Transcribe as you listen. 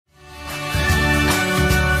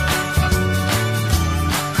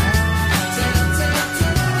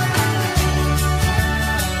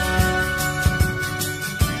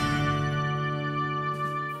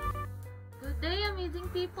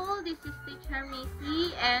are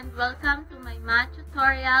Mazy and welcome to my math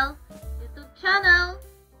tutorial YouTube channel.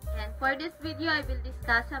 And for this video, I will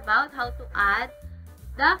discuss about how to add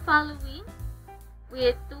the following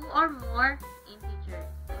with two or more integers.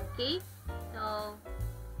 Okay, so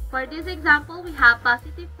for this example, we have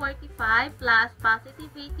positive 45 plus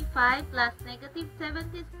positive 85 plus negative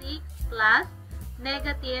 76 plus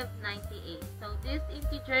negative 98. So these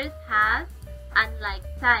integers has unlike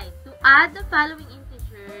sign. To add the following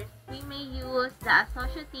integers, we may use the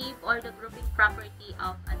associative or the grouping property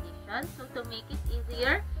of addition. So to make it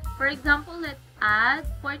easier, for example, let's add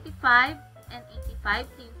 45 and 85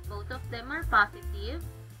 since both of them are positive.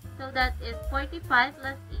 So that is 45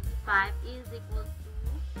 plus 85 is equal to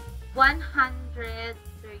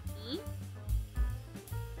 130.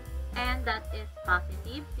 And that is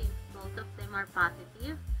positive since both of them are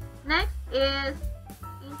positive. Next is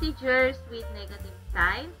integers with negative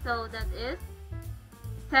sign. So that is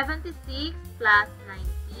 76 plus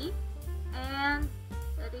 90. And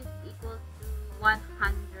that is equal to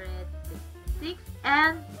 166.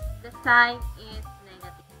 And the sign is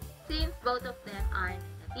negative since both of them are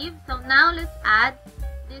negative. So now let's add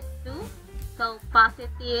these two. So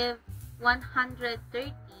positive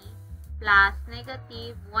 130 plus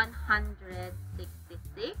negative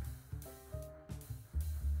 166.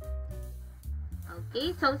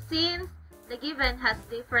 Okay, so since the given has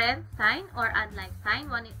different sign or unlike sign,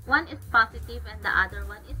 one is positive and the other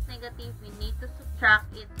one is negative, we need to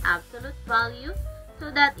subtract its absolute value.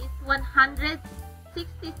 So that is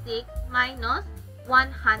 166 minus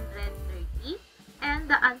 130. And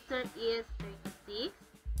the answer is 36.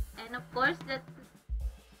 And of course,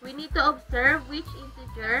 we need to observe which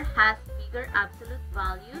integer has bigger absolute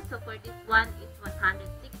value. So for this one, it's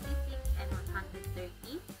 166 and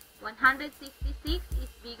 130. 166 is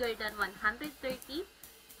bigger than 130.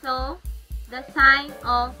 So the sign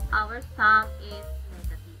of our sum is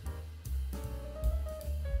negative.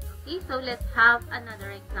 Okay, so let's have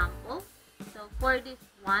another example. So for this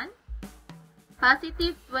one,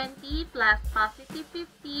 positive 20 plus positive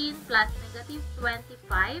 15 plus negative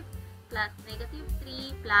 25 plus negative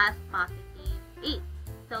 3 plus positive 8.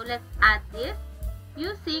 So let's add this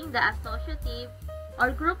using the associative or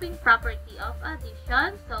grouping property of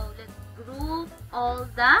addition. So let's group all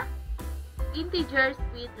the integers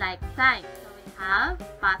with like sign. So we have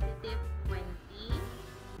positive 20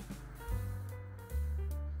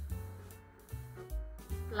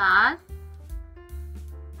 plus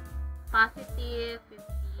positive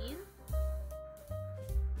 15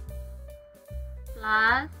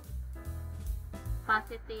 plus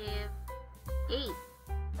positive 8.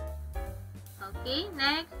 Okay,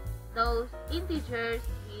 next, those integers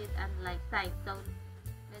with unlike sign. So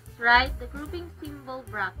let's write the grouping symbol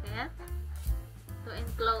bracket to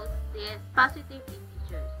enclose these positive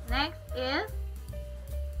integers. Next is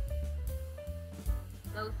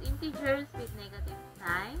those integers with negative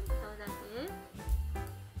sign. So that is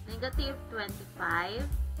negative 25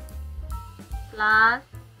 plus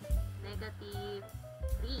negative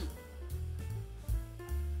 3.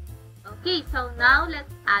 Okay, so now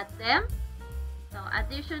let's add them. So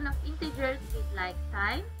addition of integers with like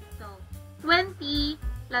sign. So 20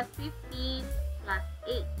 plus 15 plus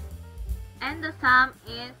 8. And the sum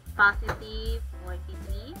is positive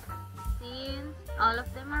 43. Since all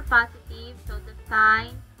of them are positive, so the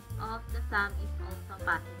sign of the sum is also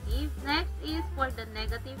positive. Next is for the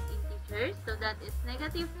negative integers. So that is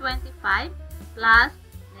negative 25 plus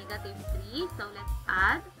negative 3. So let's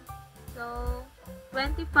add. So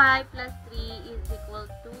 25 plus 3 is equal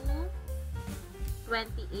to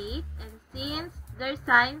 28. And since their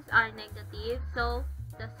signs are negative, so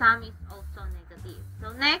the sum is also negative.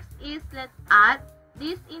 So next is let's add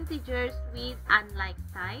these integers with unlike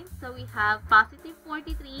sign. So we have positive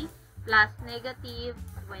 43 plus negative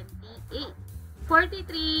 28.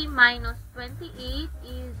 43 minus 28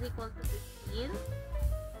 is equal to 15.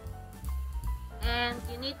 And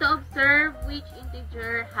you need to observe which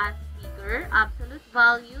integer has bigger absolute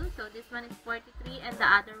value. So this one is 43 and the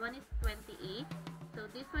other one is 28. So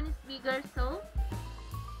this one is bigger, so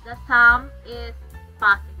the sum is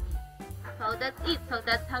positive. So that's it. So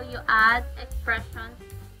that's how you add expressions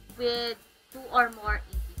with two or more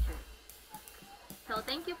integers. So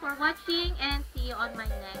thank you for watching and see you on my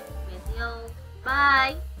next video.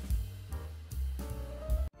 Bye!